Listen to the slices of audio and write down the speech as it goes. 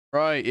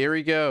Right, here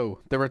we go.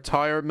 The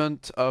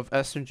retirement of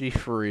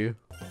SMG3.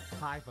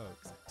 Hi,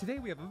 folks. Today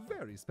we have a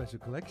very special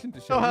collection to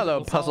show you. Oh, hello, that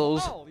will solve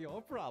Puzzles. all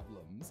your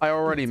problems. I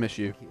already miss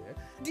you. Here.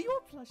 Do your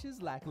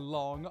plushes lack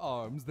long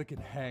arms that can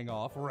hang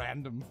off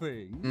random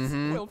things?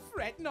 Mm-hmm. Well,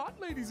 fret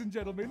not, ladies and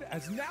gentlemen,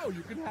 as now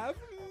you can have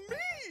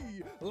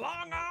me.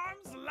 Long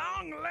arms,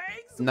 long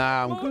legs.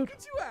 Nah, I'm What good.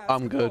 could you ask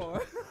I'm good.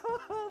 for?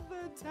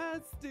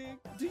 Fantastic.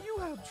 Do you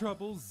have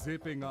trouble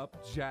zipping up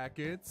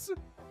jackets?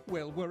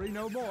 Well, worry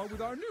no more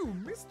with our new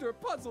Mr.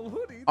 Puzzle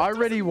hoodie. I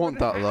really want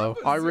that, though.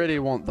 I really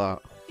want that.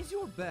 Is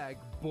your bag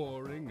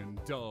boring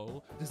and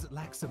dull? Does it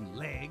lack some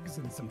legs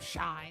and some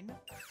shine?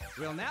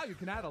 Well, now you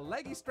can add a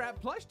leggy strap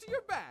plush to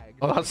your bag.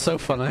 Oh, that's so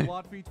funny.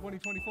 Wattfee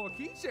 2024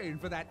 keychain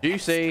for that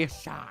Juicy.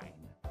 extra shine.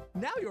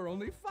 Now you're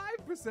only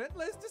 5%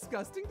 less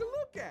disgusting to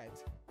look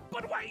at.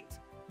 But wait!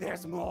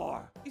 There's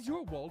more! Is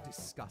your wall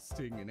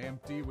disgusting and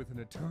empty with an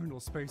eternal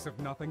space of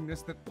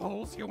nothingness that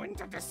pulls you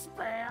into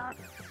despair?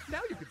 Now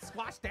you can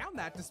squash down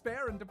that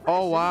despair and depression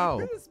Oh, wow.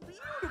 with this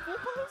beautiful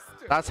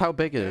poster! That's how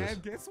big it is.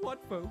 And guess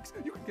what, folks?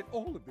 You can get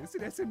all of this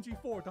at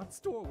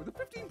SMG4.store with a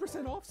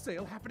 15% off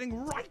sale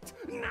happening right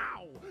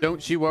now!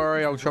 Don't you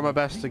worry, I'll try my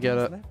best to get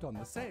it. Left on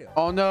the sale.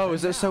 Oh no,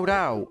 is it sold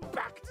out?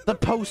 Back to The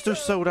poster's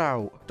sold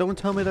out. Don't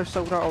tell me they're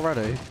sold out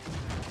already.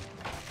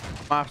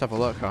 I have to have a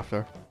look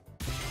after.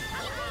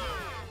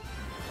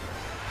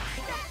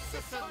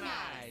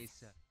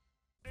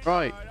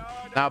 Right,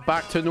 now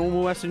back to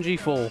normal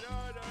SMG4.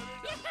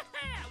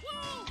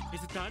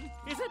 Is it done?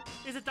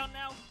 Is it done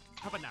now?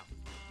 How about now?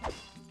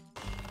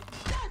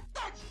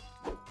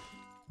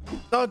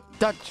 Don't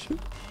touch.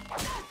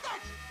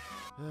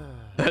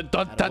 Don't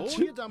Out of touch.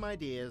 all your dumb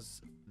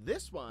ideas,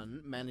 this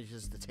one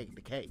manages to take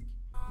the cake.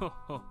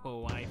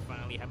 Oh, I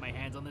finally have my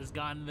hands on this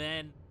gun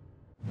then.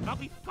 I'll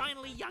be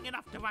finally young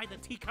enough to ride the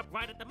teacup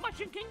ride at the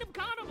Mushroom Kingdom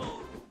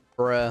Carnival.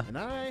 Bruh. And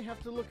I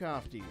have to look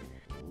after you.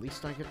 At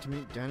least I get to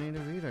meet Danny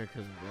DeVito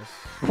because of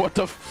this. What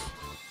the f—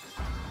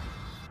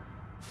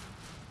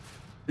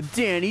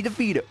 Danny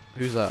DeVito.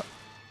 Who's that?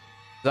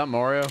 Is that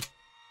Mario?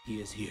 He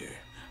is here.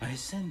 I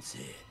sense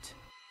it.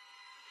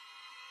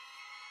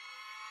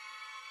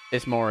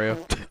 It's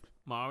Mario.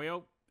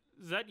 Mario,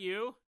 is that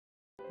you?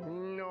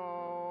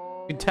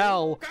 No. You can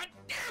tell.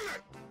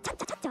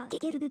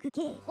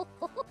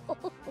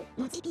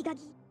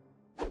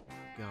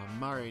 God,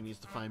 Mario needs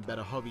to find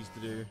better hobbies to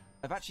do.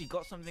 I've actually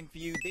got something for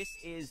you. This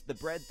is the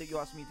bread that you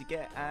asked me to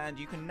get, and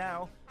you can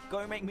now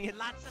go make me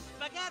lots of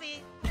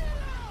spaghetti.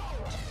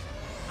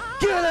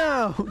 Get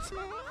out!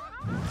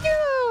 Get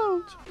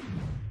out!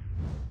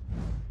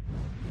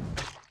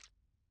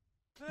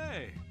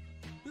 Hey,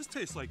 this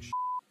tastes like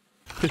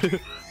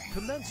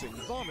Commencing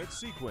vomit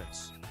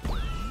sequence.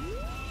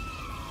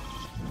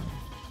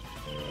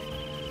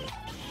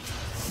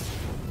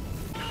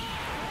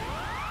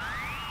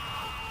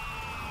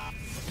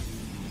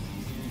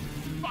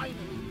 Finally,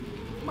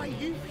 my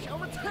youth shall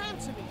return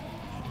to me.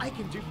 I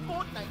can do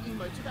Fortnite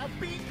emotes without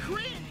being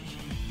cringe.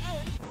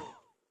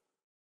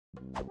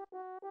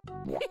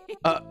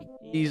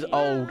 He's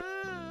old.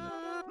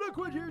 Look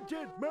what you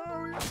did,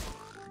 Mario.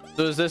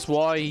 So is this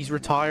why he's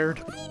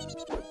retired?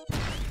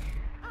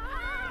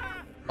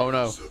 Oh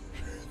no.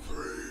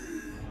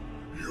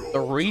 The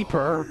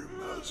Reaper.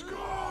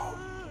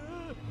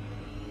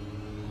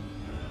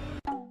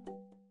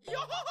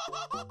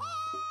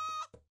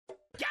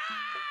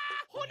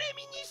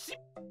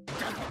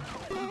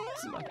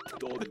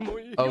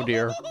 Oh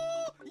dear.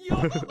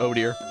 Oh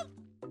dear.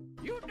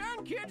 You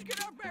done, kids?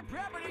 Get off my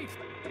property!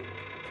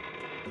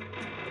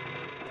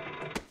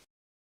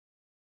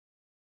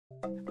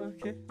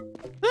 Okay.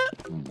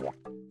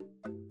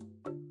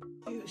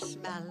 You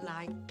smell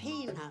like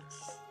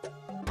peanuts.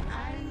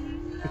 I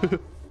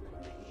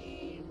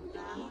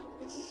love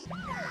peanuts.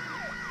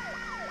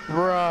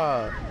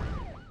 Bruh.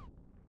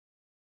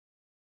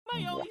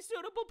 My only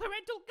suitable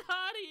parental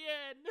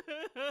guardian.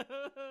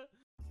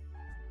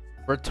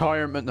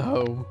 Retirement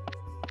home.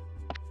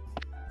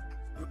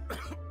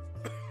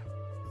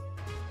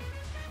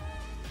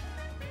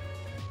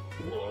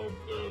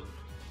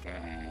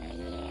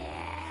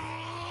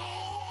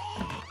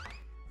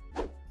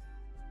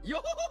 Yo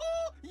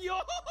yo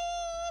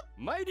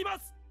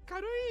Mairimasu!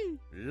 Karui!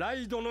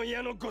 Raido no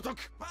ya no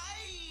gotoku!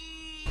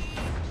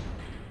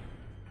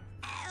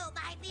 Oh,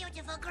 my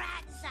beautiful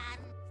grandson.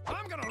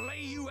 I'm gonna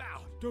lay you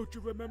out! Don't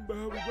you remember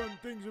how we run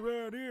things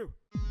around here?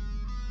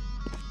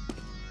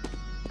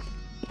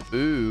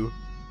 Ooh.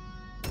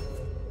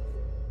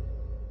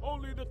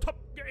 Only the top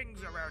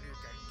gangs around here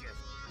can guess.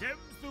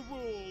 Them's the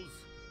rules.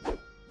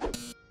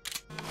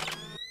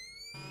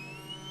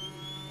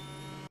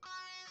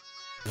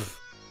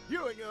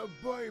 You and your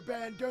boy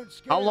band don't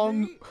scare How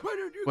long— me. Why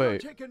don't you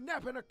Wait. go take a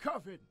nap in a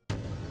coffin?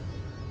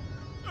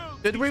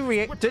 Did we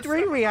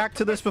react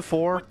to this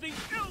before? With the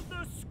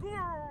elder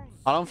squirrels.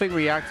 I don't think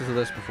we reacted to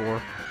this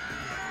before.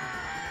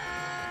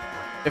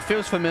 It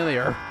feels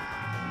familiar.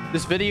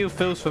 This video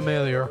feels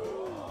familiar.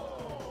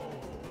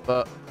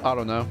 But I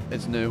don't know.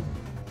 It's new.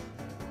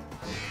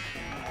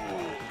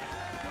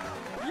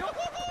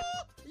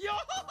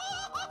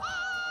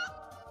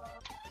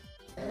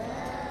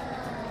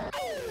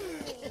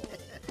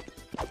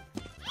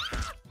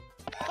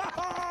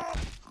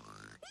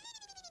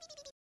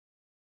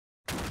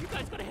 You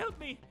guys gotta help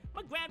me!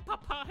 My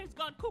grandpapa has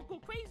gone cuckoo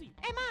crazy!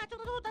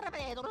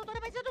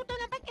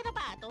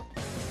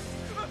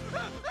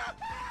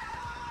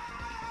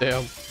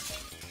 Damn.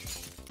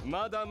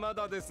 まだま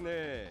だです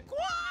ね。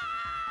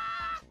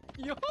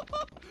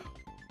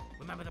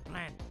 Remember the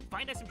plan.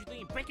 Find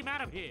SMG3 and break him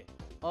out of here.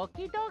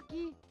 Okie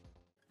dokie.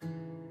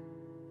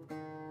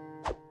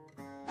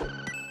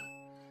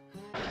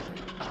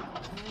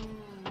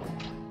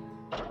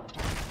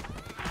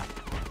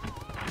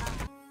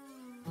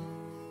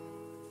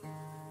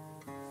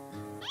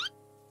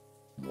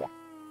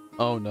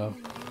 Oh no.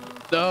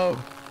 No!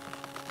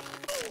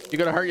 You're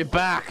gonna hurt your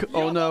back!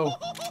 Oh no.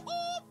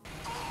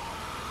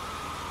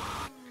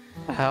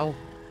 The hell?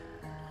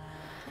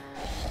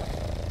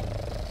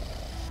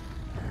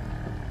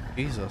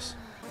 Jesus.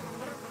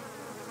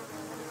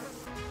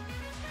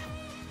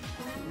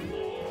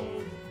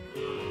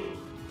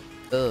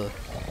 Ugh.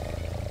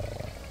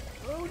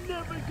 I'll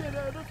never get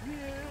out of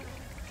here.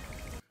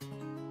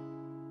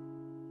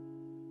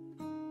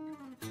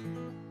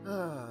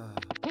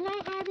 Can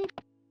I have it?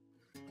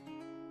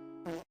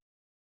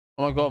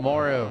 Oh my god,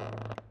 Mario.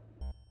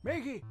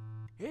 Mickey,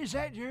 is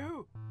that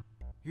you?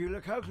 You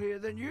look uglier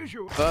than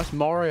usual. That's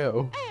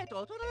Mario.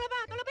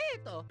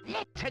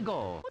 Let's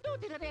go.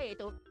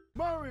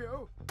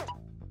 Mario,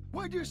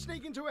 why'd you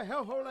sneak into a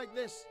hellhole like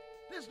this?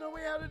 There's no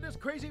way out of this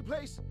crazy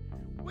place.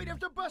 We'd have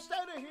to bust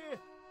out of here,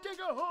 dig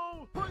a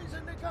hole,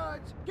 poison the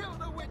guards, kill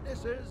the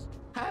witnesses.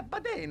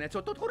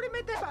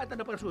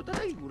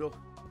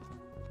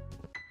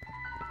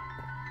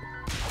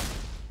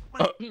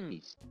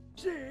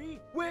 See,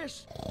 we're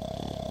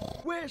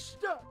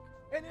stuck.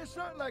 And it's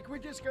not like we're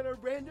just gonna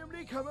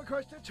randomly come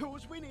across the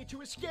tools we need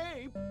to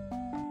escape.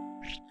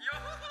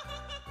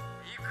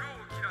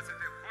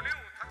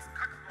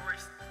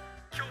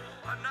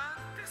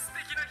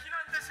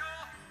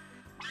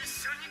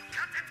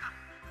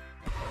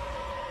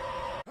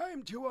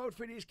 I'm too old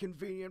for these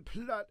convenient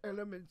plot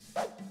elements.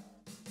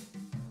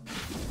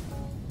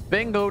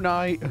 Bingo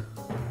night.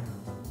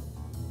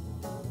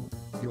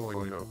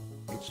 Yo,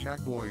 it's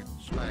Jackboy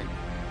Slang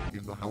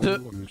in the house.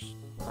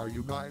 Are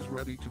you guys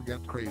ready to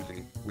get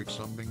crazy with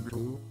something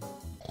new?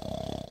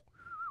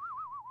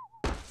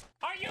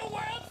 Are you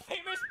world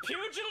famous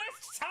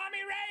pugilist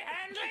Tommy Ray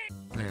Handley?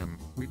 Man,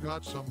 we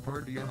got some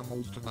party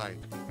animals tonight,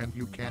 and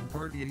you can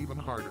party even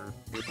harder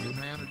if you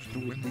manage to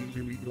win these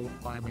illegal,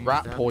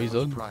 rat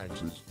poison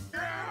prizes.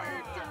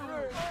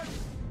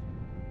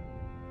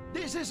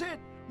 This is it!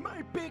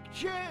 My big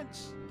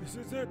chance! This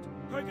is it.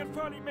 I can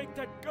finally make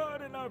that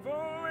garden I've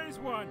always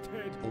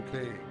wanted.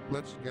 Okay,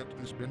 let's get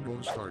this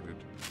bingo started.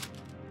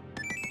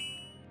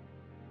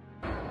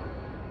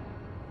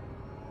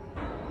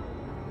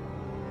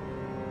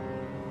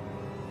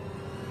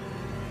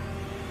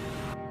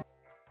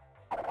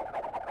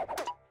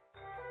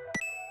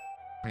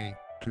 Me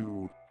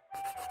too.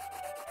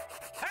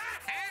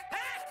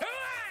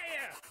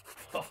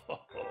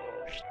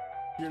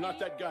 You're not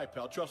that guy,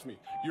 pal. Trust me.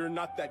 You're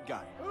not that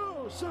guy.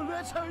 Oh, so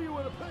that's how you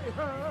want to play,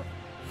 huh?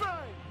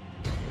 Fine!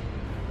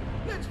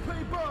 Let's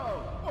play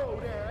ball,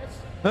 old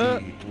ass!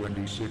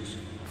 26.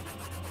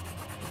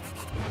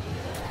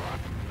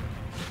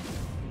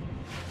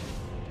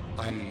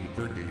 I need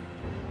 30.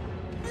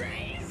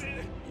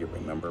 You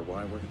remember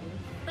why we're here?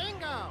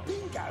 Bingo!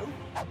 Bingo?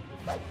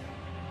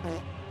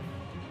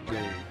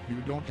 Okay,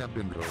 you don't have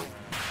bingo.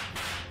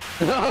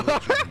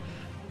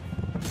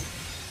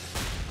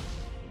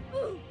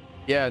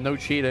 Yeah, no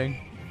cheating.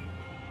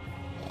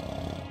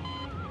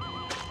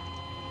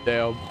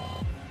 Damn.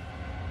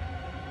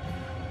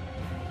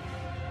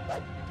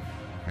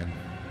 And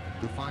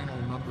the final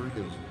number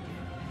is...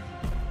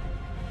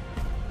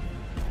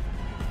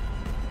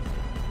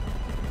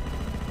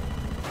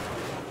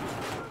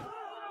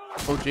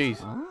 Oh jeez.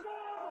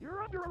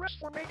 You're under arrest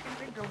for making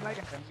bingo night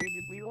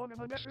inconveniently long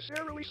and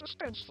unnecessarily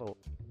suspenseful.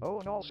 Oh,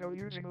 and also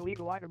using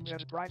illegal items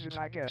as prizes,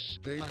 I guess.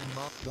 Hey, I'm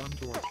not done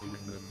torturing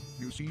them.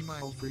 You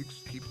senile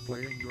freaks keep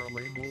playing your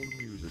lame old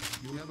music.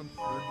 You haven't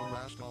heard the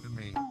last of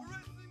me.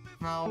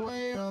 Now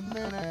wait a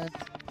minute.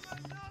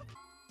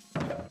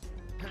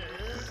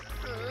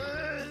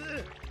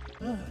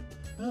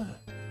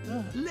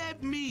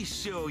 Let me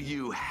show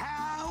you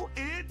how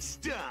it's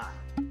done.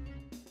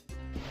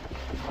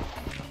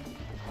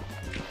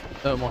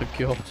 Oh my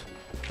god.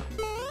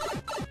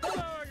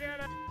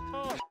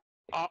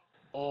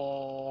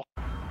 Uh-oh.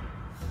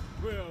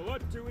 Well,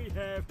 what do we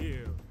have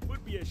here?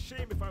 Would be a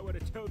shame if I were to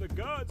tell the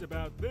gods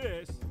about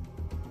this.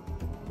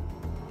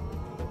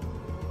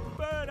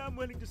 But I'm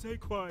willing to stay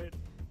quiet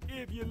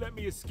if you let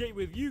me escape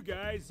with you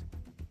guys.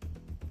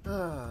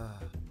 Ow!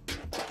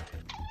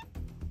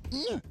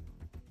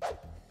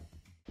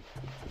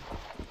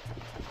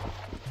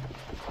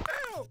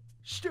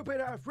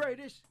 Stupid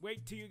arthritis!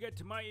 Wait till you get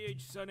to my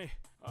age, sonny.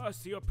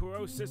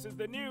 Osteoporosis is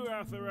the new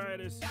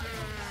arthritis.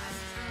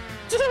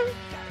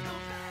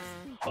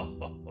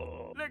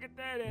 Look at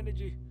that that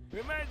energy.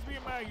 Reminds me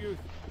of my youth.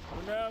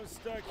 But now I'm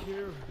stuck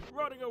here,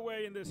 rotting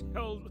away in this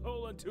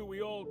hellhole until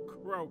we all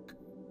croak.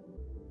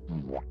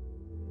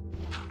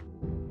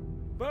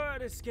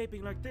 But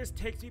escaping like this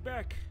takes me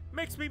back.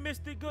 Makes me miss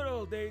the good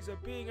old days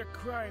of being a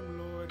crime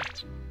lord.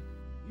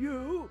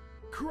 You?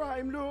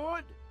 Crime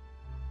lord?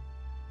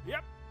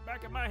 Yep,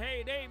 back in my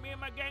heyday, me and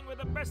my gang were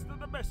the best of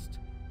the best.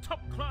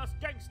 Top-class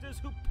gangsters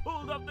who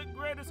pulled off the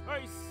greatest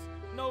heists.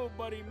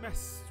 Nobody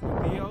messed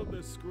with the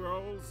Elder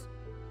Scrolls.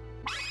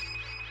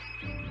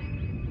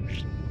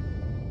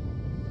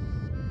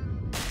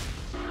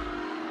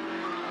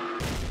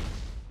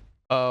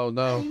 Oh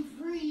no.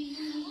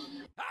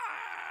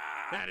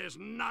 That is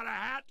not a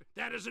hat.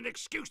 That is an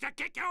excuse to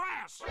kick your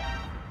ass.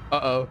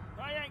 Uh-oh.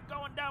 I ain't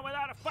going down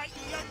without a fight,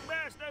 you young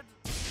bastards.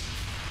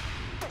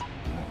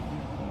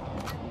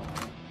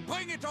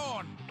 Bring it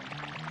on.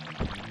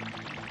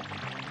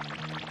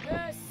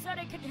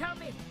 Sonny can help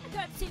me. I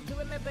can't seem to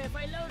remember if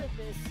I loaded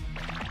this.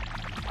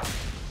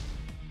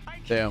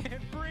 Damn.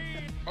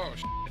 Oh,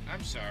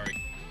 I'm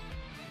sorry.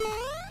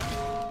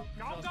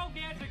 Don't go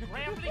get the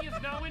gravity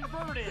is now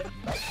inverted.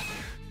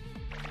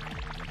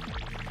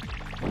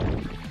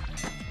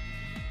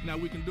 Now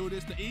we can do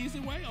this the easy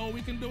way, or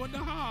we can do it the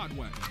hard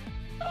way.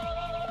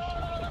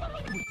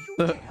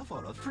 You care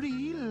for a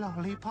free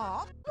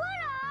lollipop?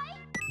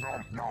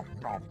 Nom, nom,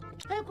 nom.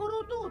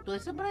 Eccolo tutto,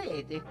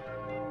 saprete.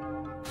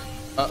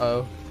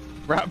 Uh-oh.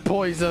 Rat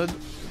poison.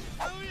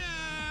 Oh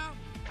yeah.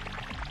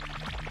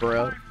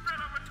 Bro.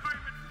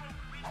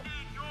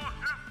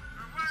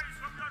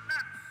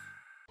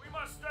 We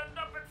must stand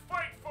up and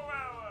fight for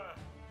our...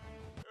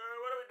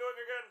 what are we doing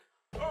again?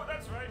 Oh,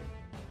 that's right.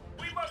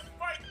 We must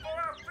fight for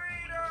our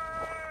freedom!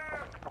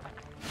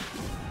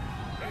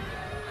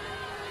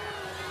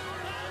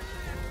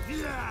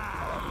 Yeah.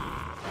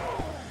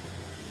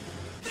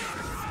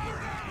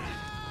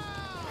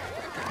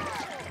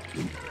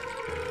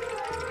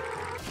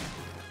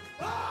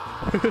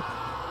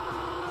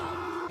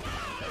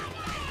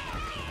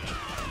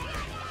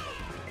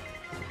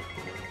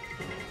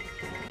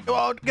 Come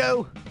on,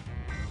 go!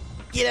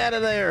 Get out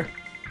of there!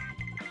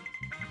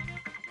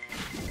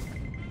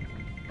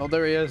 Oh,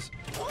 there he is.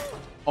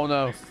 Oh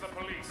no. This is the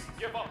police.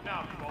 Give up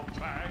now, you old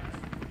bags.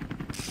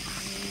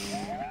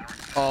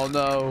 Oh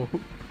no.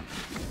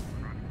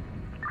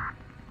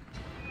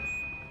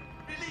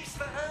 Release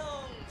the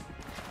hound!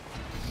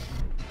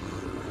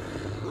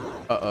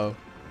 Uh-oh.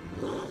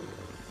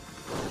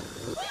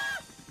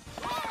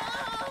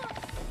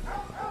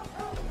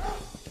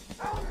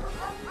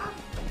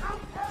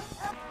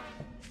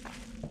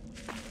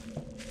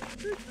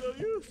 It's no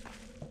use.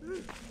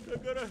 They're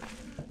gonna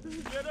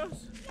get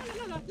us.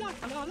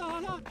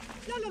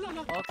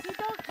 Okie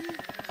dokie.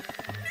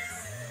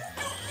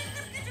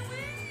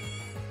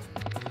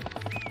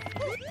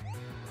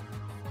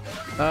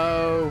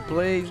 No,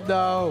 please,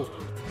 no.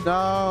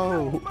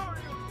 No.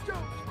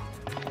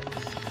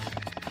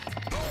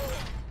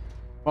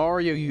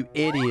 Mario, you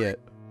idiot.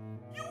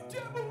 You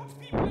demoed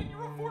people in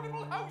your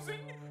affordable housing!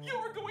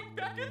 You're going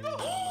back in the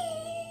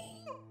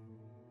hole!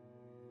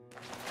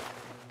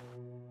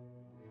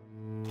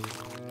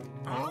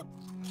 Huh?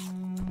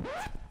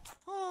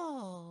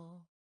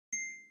 Oh.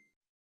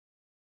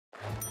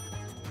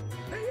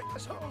 Hey,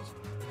 assholes!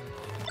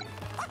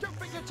 Don't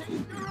forget to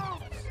eat your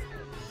oats!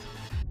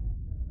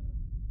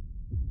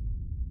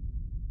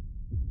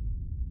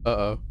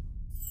 Uh-oh.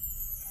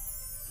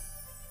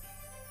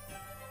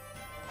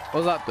 What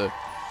does that do?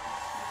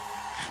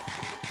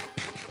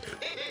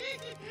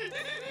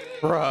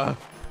 Bruh.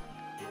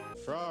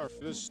 Frarf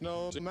the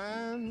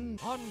snowman.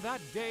 On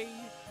that day,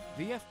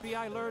 the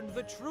FBI learned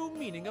the true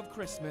meaning of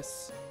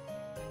Christmas.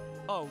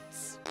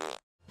 Oats.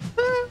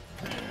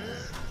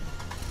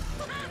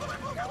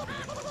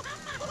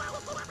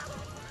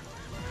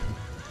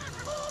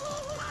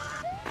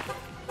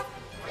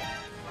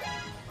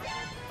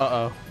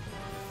 Uh-oh.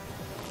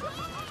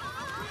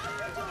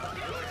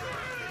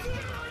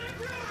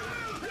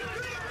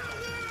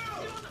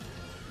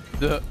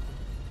 Duh.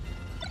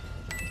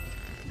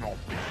 No.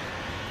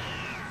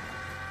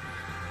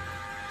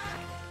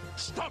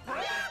 Stop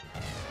right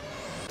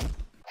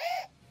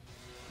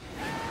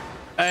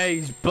Hey,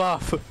 he's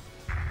buff.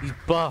 He's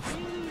buff.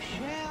 You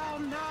shall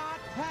not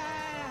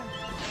pass.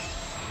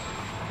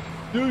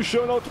 You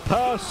shall not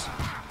pass.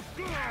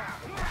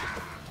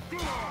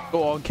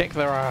 Go on, kick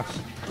their ass.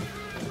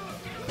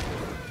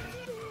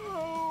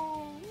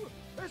 Oh!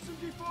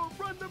 SMG4,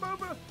 run them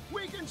over!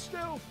 We can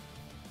still!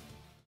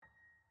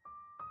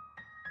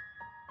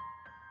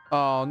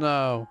 Oh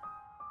no.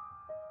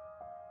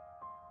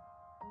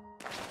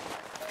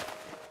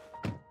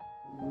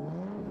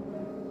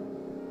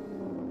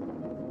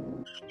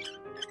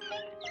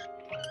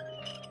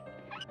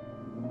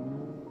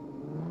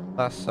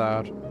 That's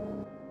sad.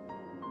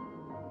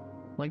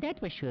 Well,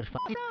 that was sure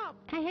fun. No,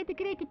 I had a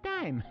great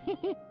time.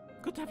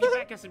 Good to have you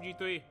back,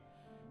 SMG3.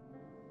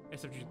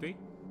 SMG3?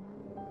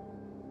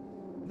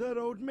 That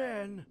old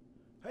man,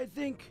 I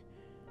think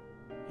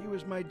he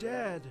was my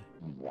dad.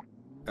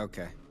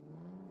 Okay.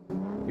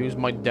 He was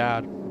my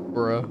dad,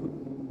 bruh.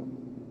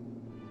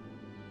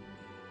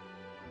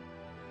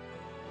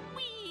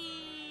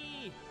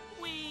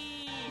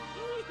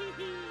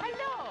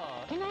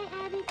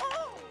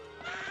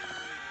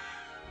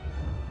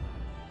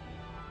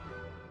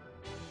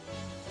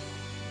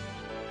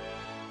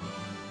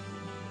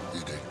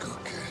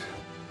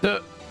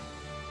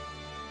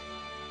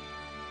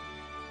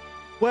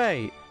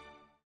 Wait.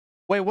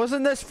 Wait,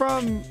 wasn't this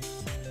from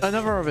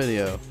another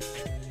video?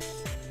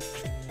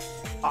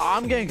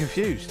 I'm getting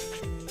confused.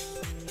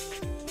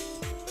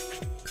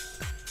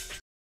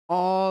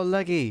 Oh,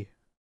 leggy.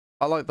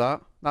 I like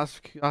that. That's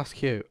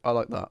cute. I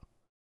like that.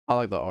 I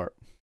like that art.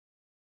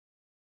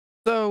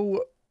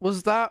 So,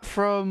 was that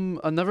from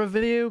another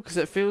video? Because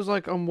it feels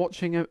like I'm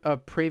watching a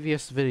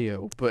previous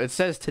video. But it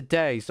says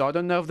today, so I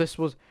don't know if this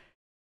was...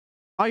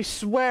 I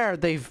swear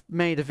they've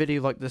made a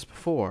video like this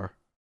before.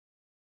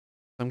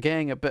 I'm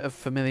getting a bit of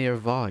familiar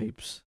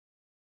vibes.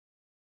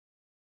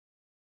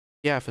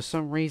 Yeah, for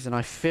some reason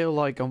I feel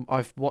like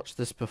I've watched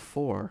this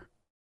before.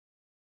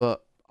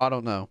 But I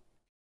don't know.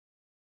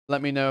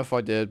 Let me know if I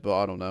did, but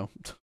I don't know.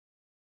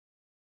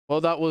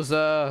 Well, that was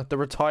the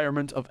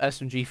retirement of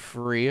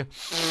SMG3.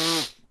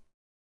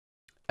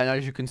 And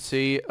as you can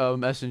see,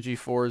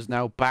 SMG4 is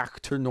now back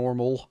to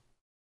normal.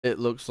 It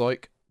looks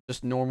like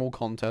just normal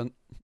content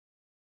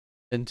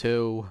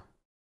until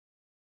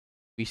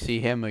we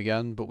see him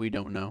again, but we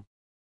don't know.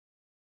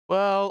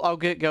 Well, I'll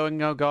get going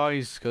now,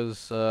 guys,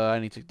 because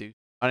I've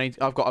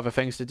got other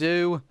things to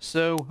do.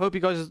 So, hope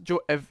you guys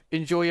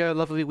enjoy your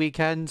lovely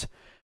weekend.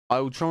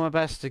 I will try my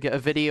best to get a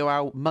video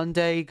out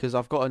Monday, because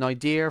I've got an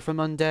idea for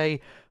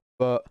Monday.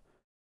 But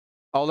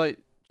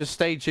just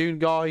stay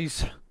tuned,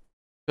 guys,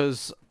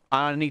 because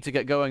I need to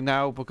get going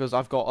now, because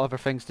I've got other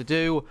things to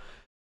do.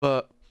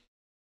 But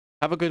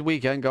have a good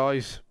weekend,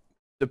 guys,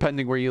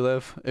 depending where you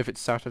live, if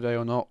it's Saturday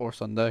or not, or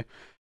Sunday.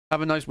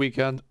 Have a nice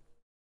weekend,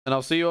 and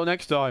I'll see you all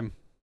next time.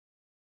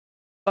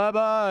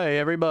 Bye-bye,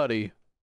 everybody.